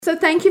So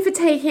thank you for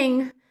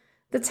taking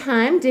the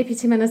time,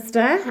 Deputy Minister.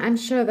 I'm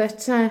sure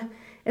that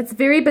it's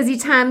very busy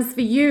times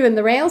for you in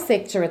the rail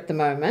sector at the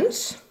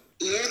moment.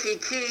 Yes,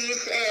 it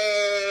is.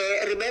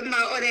 Remember,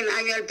 on an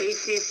annual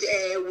basis,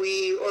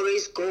 we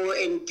always go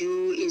and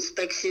do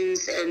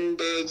inspections and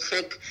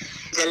check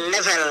the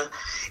level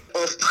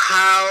of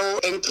how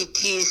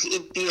entities,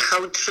 it be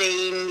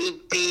Gautrain,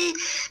 it be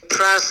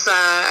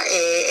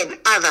PRASA and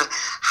other,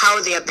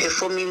 how they are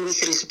performing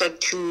with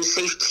respect to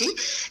safety,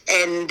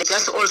 and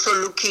just also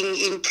looking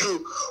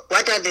into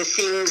what are the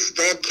things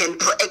that can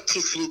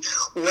proactively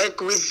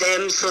work with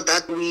them so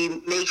that we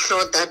make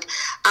sure that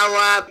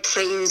our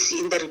trains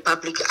in the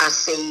Republic are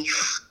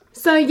safe.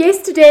 So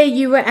yesterday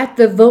you were at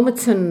the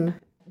Wilmington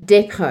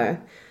depot.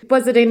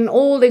 Was it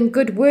all in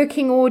good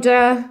working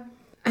order?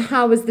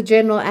 How was the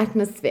general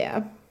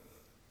atmosphere?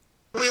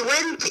 We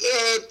went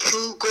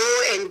to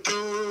go and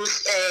do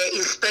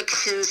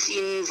inspections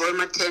in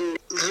Wilmington.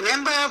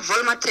 Remember,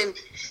 Wilmington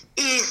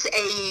is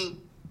a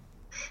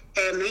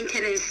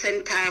maintenance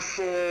center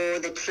for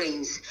the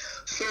trains.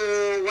 So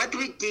what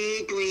we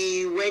did,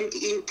 we went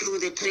into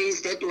the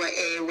trains that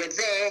were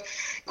there.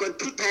 Got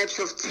two types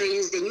of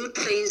trains. The new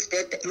trains,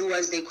 that the blue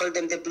ones, they call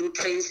them the blue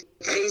trains.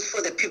 Trains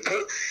for the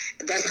people.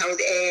 That's how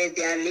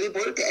they are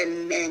labeled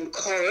and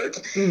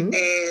called.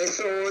 Mm-hmm.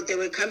 So they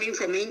were coming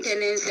for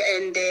maintenance,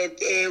 and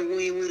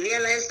we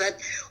realized that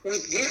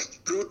with these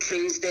blue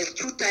trains, there's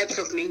two types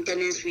of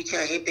maintenance which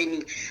are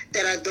happening.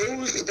 There are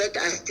those that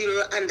are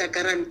still under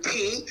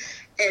guarantee,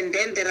 and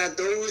then there are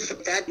those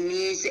that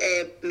need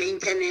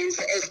maintenance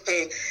as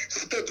per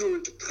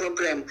scheduled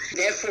program.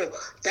 Therefore,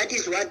 that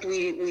is what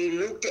we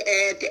looked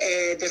at,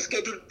 the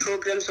scheduled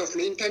programs of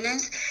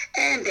maintenance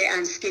and the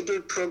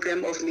unscheduled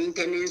program of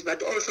maintenance,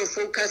 but also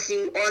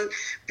focusing on,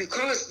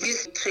 because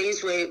these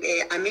trains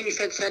are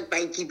manufactured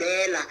by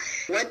Gibela,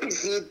 what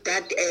is it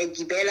that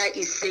Gibela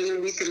is saying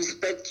with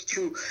respect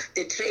to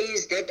the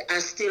trains that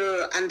are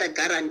still under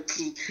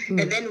guarantee.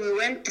 Mm. And then we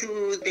went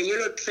to the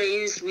yellow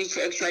trains, which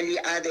actually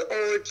are the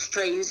old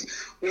trains,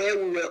 where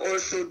we were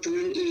also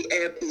doing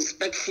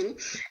inspection,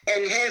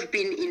 and have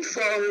been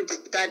informed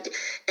that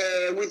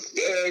with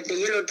the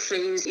yellow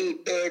trains,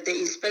 the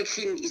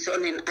inspection is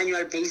on an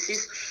annual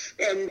basis.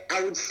 And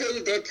I would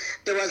say that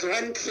there was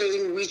one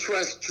train which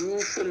was due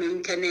for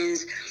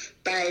maintenance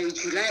by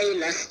July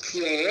last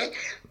year.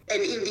 An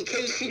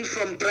indication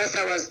from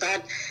PRASA was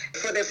that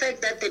for the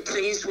fact that the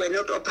trains were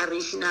not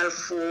operational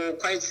for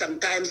quite some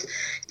time,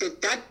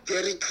 that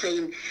very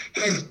train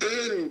has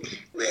been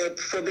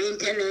for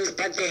maintenance,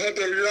 but they had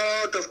a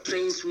lot of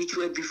trains which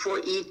were before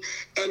it,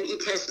 and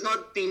it has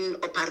not been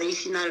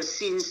operational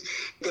since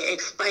the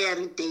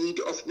expiry date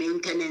of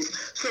maintenance.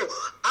 So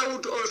I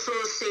would also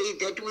say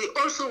that we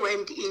also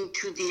went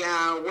into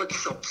their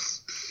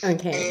workshops.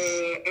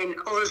 Okay. And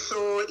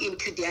also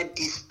into their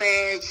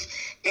dispatch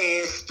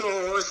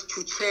stores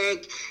to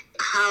check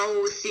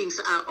how things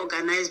are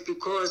organized,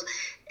 because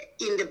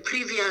in the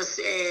previous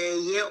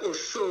year or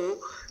so,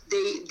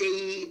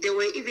 they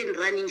were even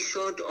running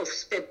short of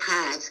spare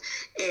parts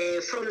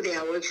from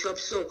their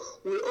workshops. So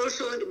we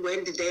also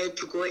went there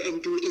to go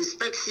and do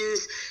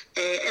inspections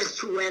as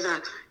to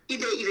whether,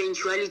 in the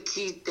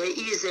eventuality there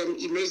is an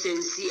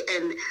emergency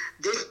and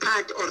this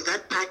part or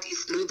that part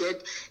is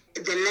needed, the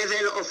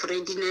level of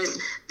readiness,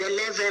 the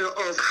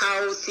level of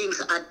how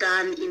things are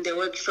done in the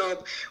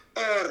workshop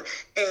or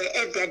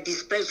at their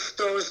dispatch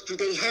stores, do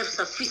they have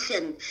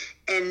sufficient?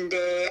 And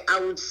I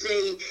would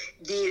say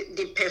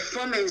the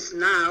performance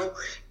now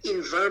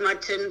in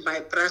Wilmington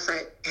by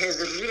PRASA has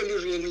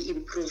really, really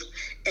improved.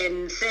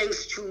 And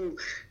thanks to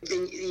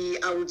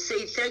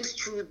thanks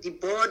to the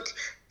board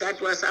that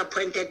was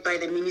appointed by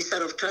the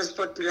Minister of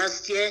Transport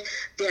last year,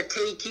 they are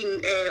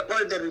taking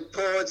all the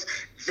reports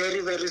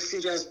very, very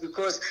serious,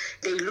 because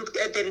they looked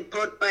at the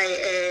report by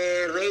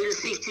Rail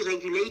Safety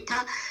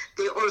Regulator.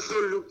 They also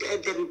looked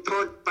at the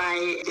report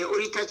by the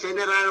Auditor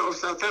General of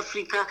South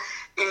Africa,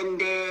 and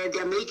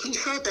they're making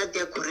sure that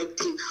they're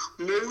correcting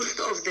most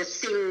of the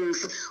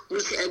things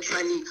which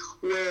actually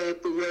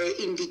were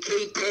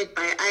indicated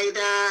by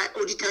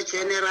either Auditor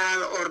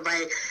General or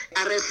by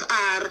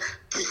RSR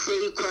to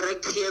say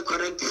correct here.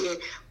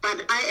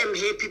 But I am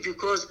happy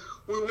because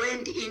we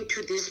went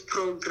into this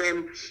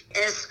program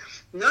as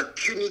not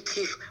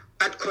punitive,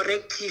 but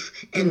corrective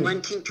and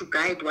wanting to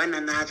guide one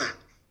another.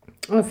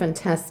 Oh,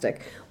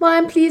 fantastic. Well,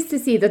 I'm pleased to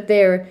see that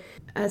there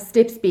are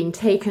steps being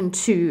taken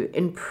to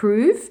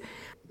improve.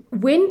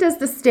 When does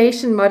the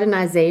station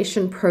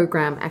modernization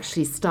program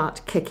actually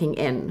start kicking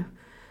in,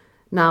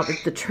 now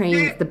that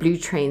the blue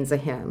trains are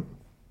here?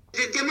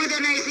 The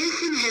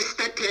modernization has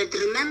started.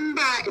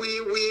 Remember,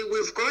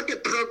 we've got a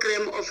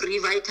program of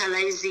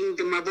revitalizing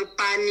the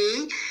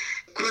Mabopane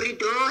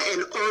corridor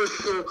and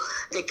also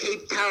the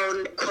Cape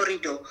Town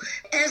corridor.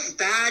 As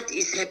that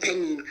is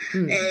happening,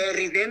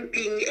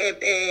 revamping,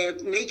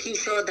 making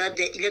sure that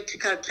the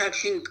electrical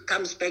traction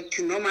comes back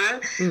to normal.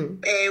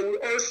 We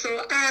also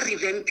are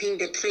revamping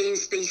the train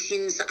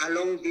stations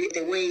along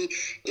the way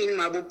in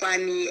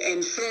Mabopane,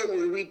 and so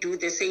will we do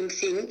the same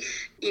thing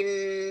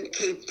in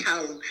Cape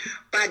Town.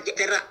 But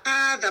there are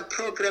other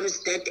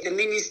programs that the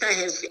minister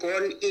has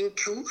gone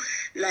into,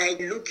 like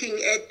looking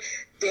at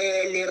the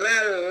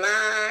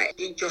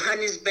Lerala,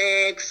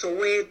 Johannesburg,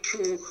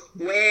 Soweto,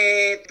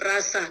 where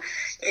PRASA,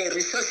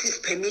 resources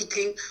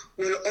permitting,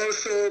 will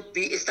also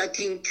be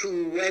starting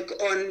to work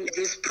on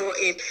these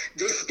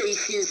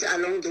stations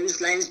along those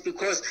lines,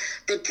 because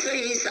the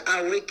trains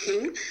are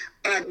working,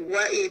 but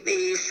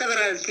there are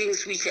several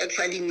things which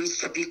actually needs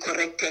to be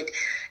corrected.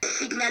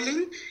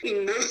 Signaling,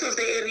 in most of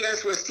the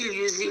areas, we're still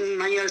using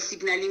manual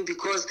signaling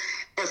because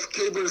of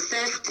cable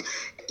theft.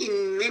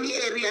 In many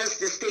areas,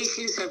 the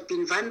stations have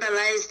been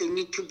vandalized. They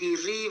need to be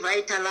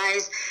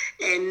revitalized.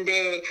 And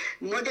the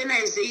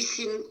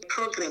modernization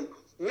program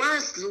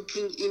was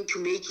looking into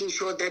making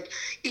sure that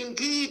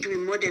indeed we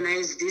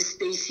modernize this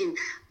station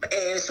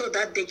so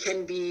that they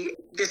can be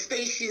the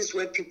stations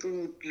where people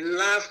would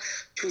love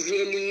to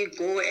really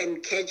go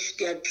and catch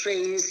their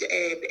trains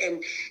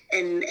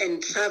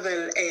and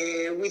travel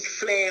with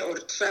flair, or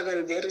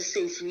travel very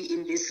safely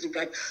in this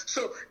regard.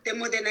 So the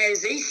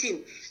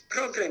modernization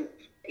program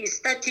is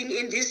starting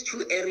in these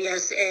two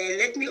areas.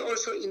 Let me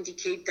also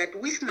indicate that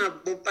with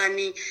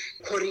Mabopane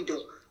corridor,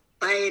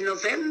 by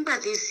November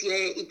this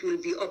year, it will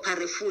be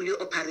fully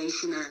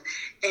operational.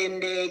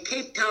 And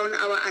Cape Town,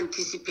 our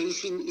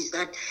anticipation is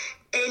that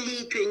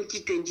early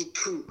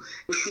 2022,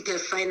 we should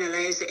have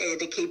finalized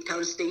the Cape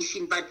Town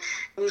station. But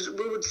we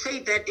would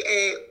say that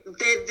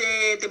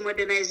the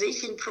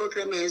modernization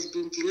program has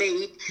been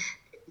delayed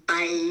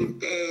by,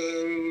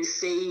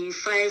 say,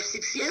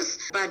 5-6 years.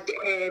 But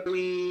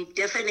we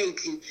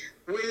definitely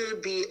will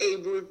be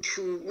able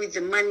to, with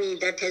the money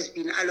that has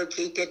been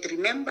allocated,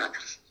 remember,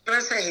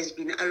 PRASA has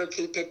been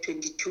allocated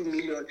 22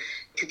 million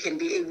to can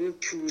be able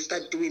to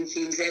start doing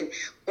things. And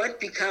what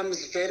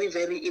becomes very,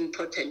 very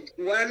important,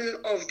 one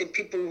of the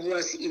people who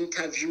was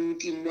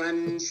interviewed in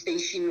one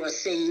station was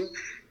saying,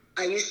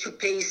 I used to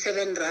pay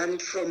 7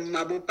 rand from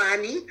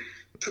Mabopane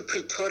to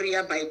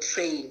Pretoria by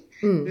train.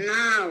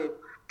 Now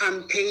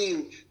I'm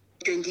paying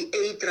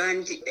 28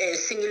 rand a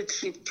single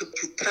trip to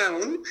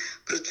town,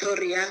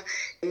 Pretoria,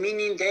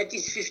 meaning that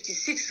it's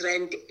 56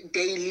 rand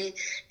daily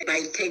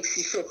by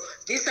taxi. So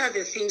these are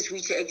the things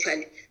which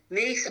actually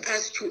makes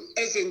us to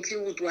urgently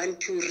would want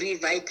to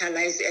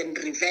revitalize and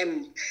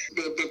revamp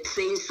the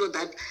train so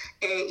that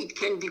it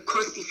can be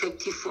cost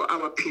effective for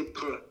our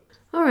people.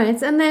 All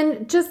right. And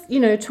then just,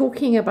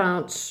 talking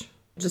about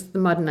just the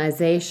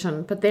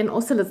modernization, but then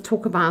also let's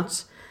talk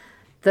about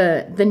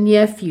the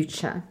near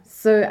future.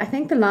 So I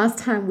think the last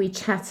time we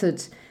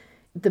chatted,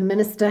 the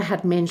minister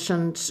had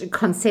mentioned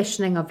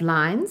concessioning of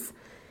lines.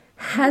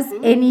 Has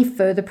any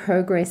further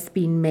progress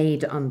been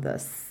made on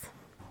this?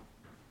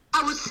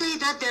 I would say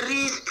that there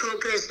is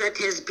progress that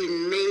has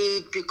been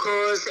made,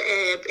 because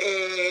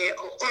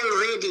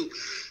already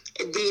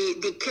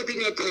the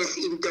cabinet has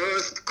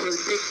endorsed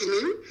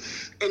concessioning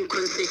and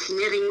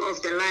concessioneering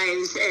of the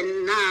lines,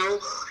 and now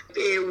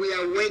we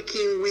are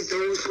working with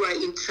those who are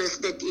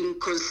interested in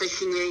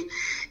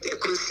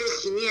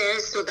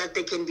concessionaires so that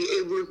they can be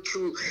able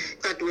to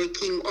start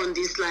working on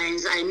these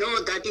lines. I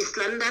know that East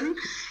London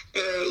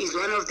is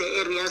one of the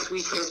areas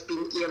which has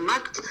been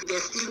earmarked.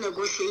 There's still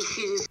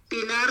negotiations.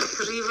 Pinars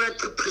River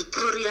to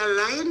Pretoria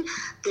line,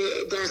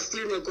 there are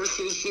still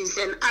negotiations,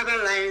 and other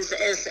lines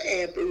as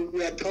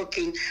we are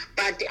talking.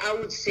 But I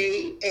would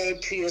say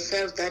to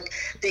yourself that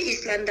the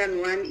East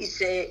London one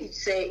is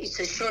it's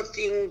a short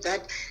thing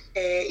that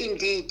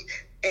indeed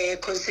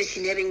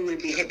concessionaring will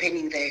be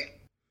happening there.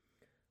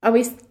 Are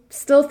we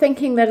still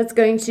thinking that it's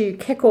going to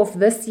kick off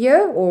this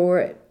year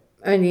or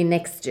only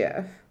next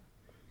year?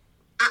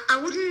 I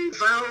wouldn't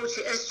vouch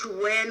as to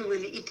when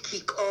will it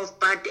kick off,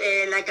 but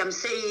like I'm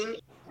saying,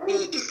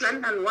 the East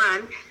London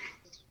one,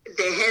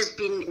 there has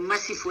been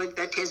massive work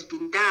that has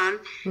been done,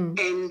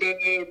 and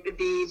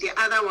the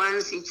other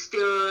ones, it's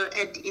still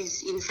at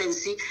its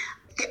infancy.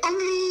 The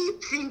only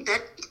thing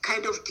that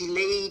kind of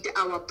delayed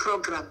our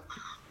program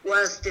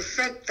was the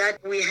fact that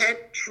we had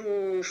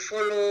to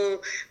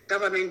follow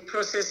government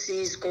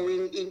processes,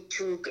 going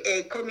into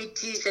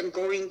committees and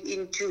going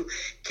into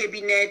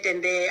cabinet.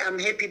 And I'm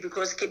happy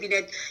because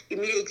cabinet,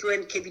 immediately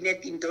when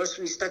cabinet endorsed,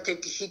 we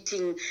started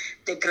hitting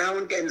the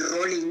ground and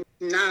rolling.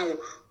 Now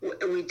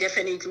we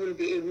definitely will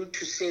be able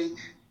to say,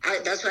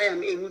 that's why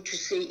I'm able to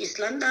say East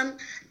London,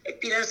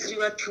 Pinars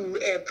River to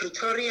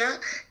Pretoria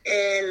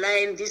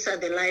line. These are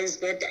the lines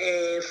that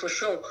for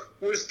sure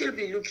we'll still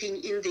be looking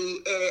in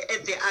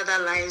at the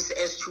other lines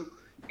as to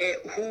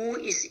who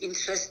is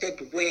interested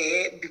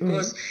where,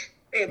 because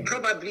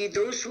probably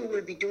those who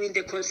will be doing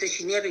the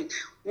concessionaire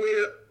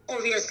will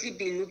obviously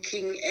be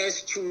looking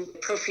as to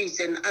profits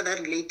and other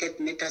related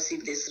matters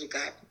in this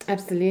regard.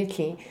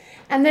 Absolutely.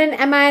 And then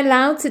am I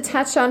allowed to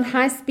touch on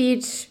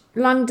high-speed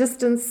long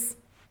distance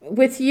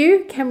with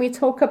you? Can we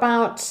talk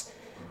about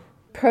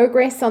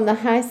progress on the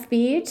high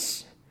speed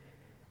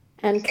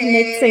and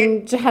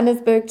connecting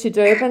Johannesburg to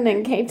Durban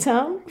and Cape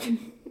Town?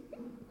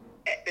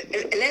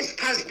 Let's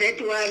pass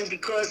that one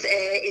because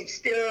it's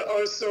still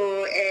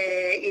also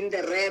in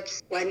the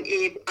reps. One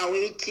is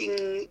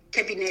awaiting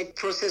cabinet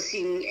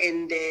processing,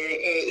 and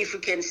if we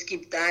can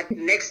skip that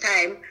next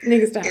time,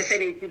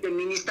 definitely the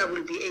minister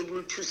will be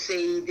able to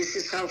say this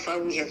is how far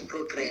we have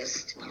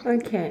progressed.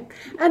 Okay.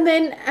 And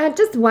then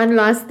just one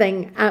last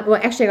thing. Well,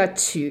 actually I got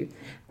two.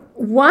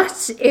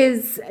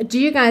 Do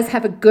you guys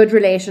have a good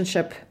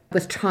relationship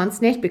with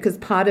Transnet? Because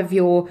part of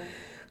your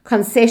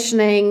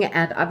concessioning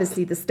and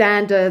obviously the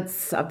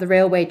standards of the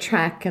railway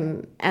track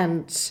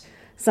and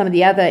some of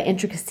the other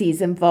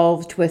intricacies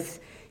involved with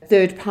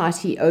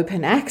third-party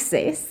open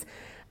access.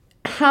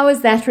 How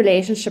is that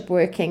relationship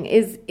working?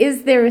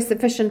 Is there a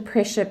sufficient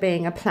pressure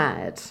being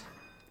applied?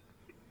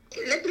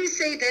 Let me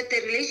say that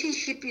the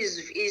relationship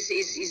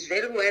is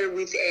very well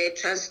with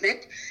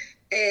Transnet.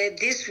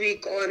 This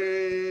week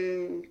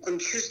on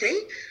Tuesday,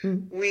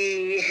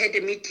 we had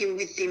a meeting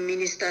with the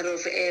Minister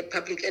of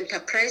Public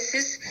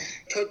Enterprises,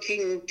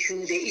 talking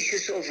to the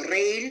issues of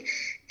rail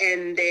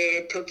and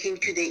talking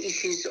to the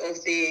issues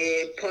of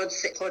the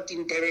port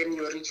in Durban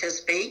or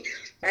Richards Bay.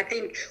 I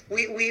think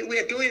we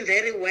are doing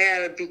very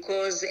well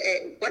because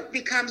what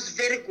becomes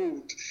very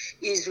good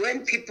is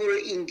when people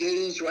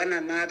engage one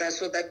another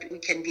so that we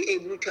can be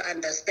able to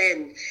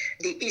understand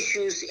the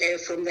issues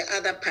from the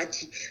other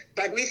party.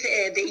 But with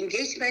the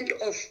engagement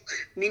of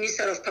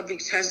Minister of Public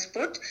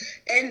Transport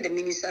and the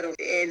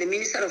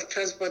Minister of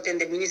Transport and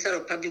the Minister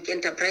of Public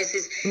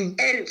Enterprises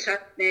and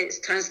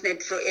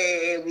Transnet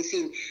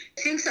within,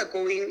 things are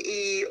going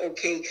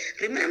okay.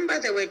 Remember,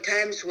 there were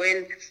times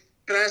when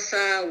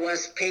PRASA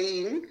was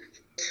paying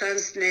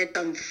Transnet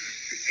some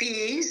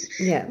fees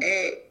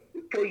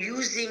for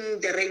using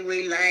the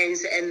railway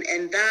lines,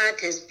 and that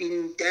has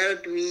been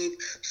dealt with.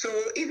 So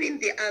even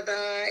the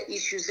other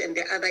issues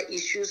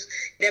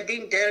they're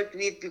being dealt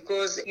with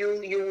because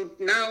you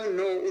now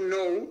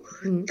know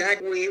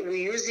that we're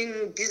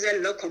using diesel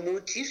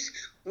locomotives,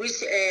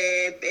 which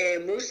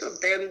most of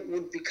them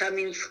would be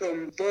coming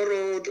from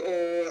borrowed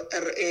or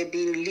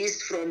being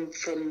leased from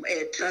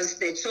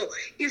Transnet. So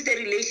if the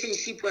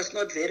relationship was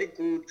not very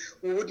good,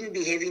 we wouldn't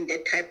be having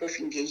that type of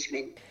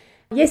engagement.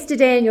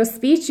 Yesterday in your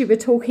speech, you were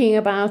talking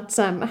about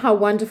how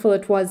wonderful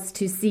it was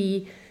to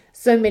see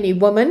so many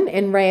women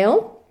in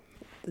rail,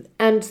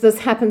 and this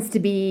happens to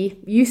be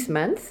Youth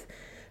Month.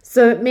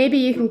 So maybe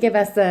you can give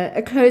us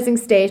a closing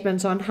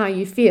statement on how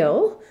you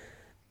feel.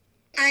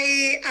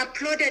 I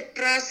applauded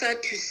PRASA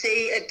to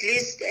say at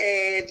least,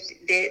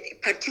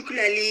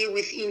 particularly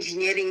with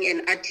engineering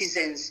and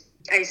artisans,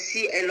 I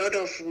see a lot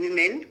of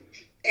women,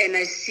 and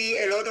I see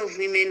a lot of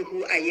women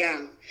who are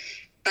young.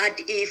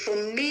 But for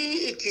me,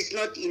 it is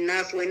not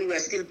enough when we are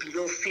still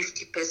below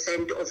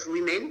 50% of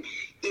women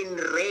in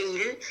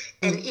rail,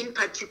 and in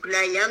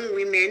particular young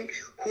women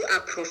who are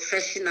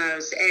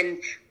professionals.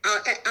 And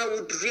I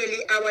would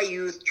really, our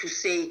youth, to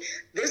say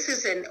this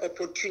is an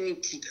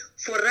opportunity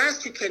for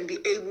us to can be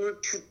able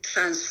to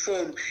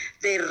transform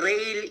the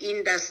rail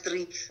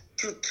industry,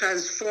 to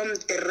transform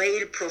the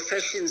rail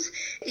professions.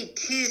 It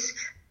is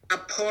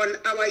upon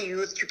our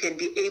youth to can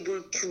be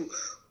able to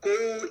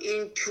go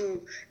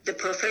into the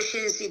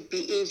professions, it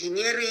be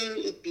engineering,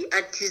 it be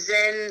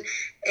artisan,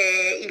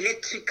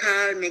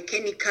 electrical,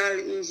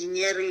 mechanical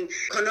engineering,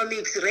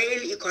 economics,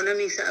 rail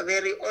economics are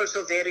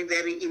also very,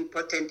 very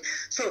important.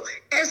 So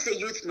as the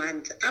Youth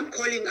Month, I'm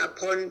calling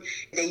upon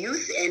the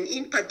youth and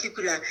in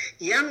particular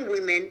young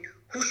women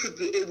who should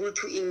be able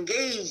to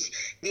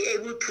engage, be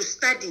able to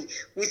study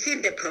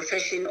within the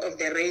profession of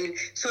the rail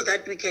so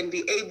that we can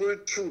be able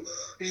to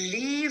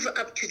live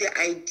up to the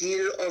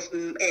ideal of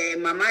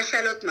Mama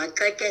Charlotte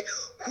Maxeke,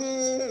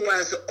 who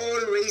was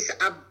always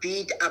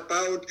upbeat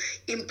about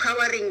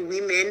empowering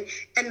women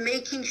and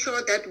making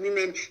sure that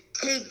women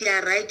take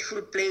their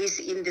rightful place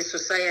in the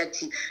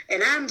society.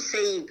 And I'm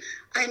saying,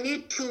 I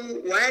need to,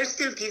 while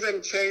still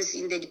given chance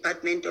in the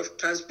Department of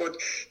Transport,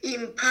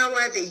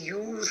 empower the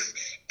youth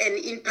and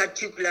in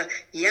particular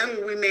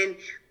young women,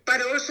 but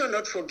also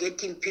not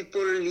forgetting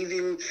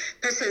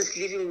persons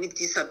living with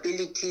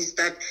disabilities,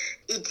 that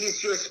it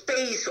is your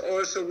space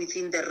also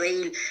within the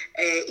rail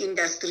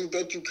industry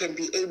that you can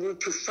be able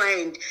to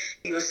find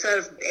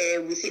yourself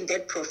within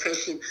that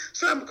profession.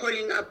 So I'm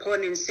calling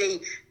upon and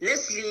saying,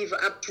 let's live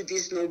up to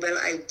this noble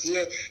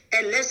idea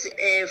and let's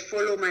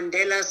follow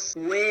Mandela's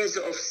ways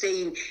of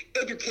saying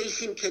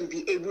education can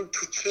be able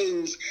to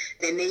change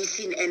the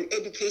nation and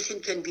education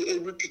can be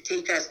able to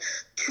take us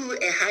to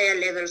a higher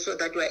level so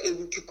that we're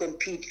able to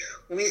compete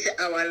with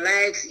our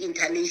likes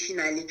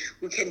internationally.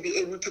 We can be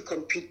able to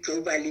compete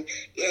globally,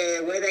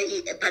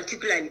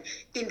 particularly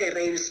in the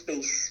rail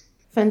space.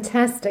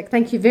 Fantastic.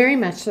 Thank you very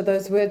much for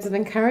those words of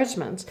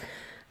encouragement.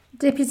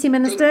 Deputy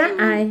Minister,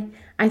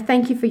 I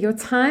thank you for your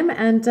time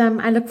and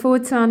I look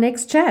forward to our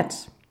next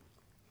chat.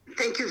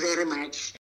 Thank you very much.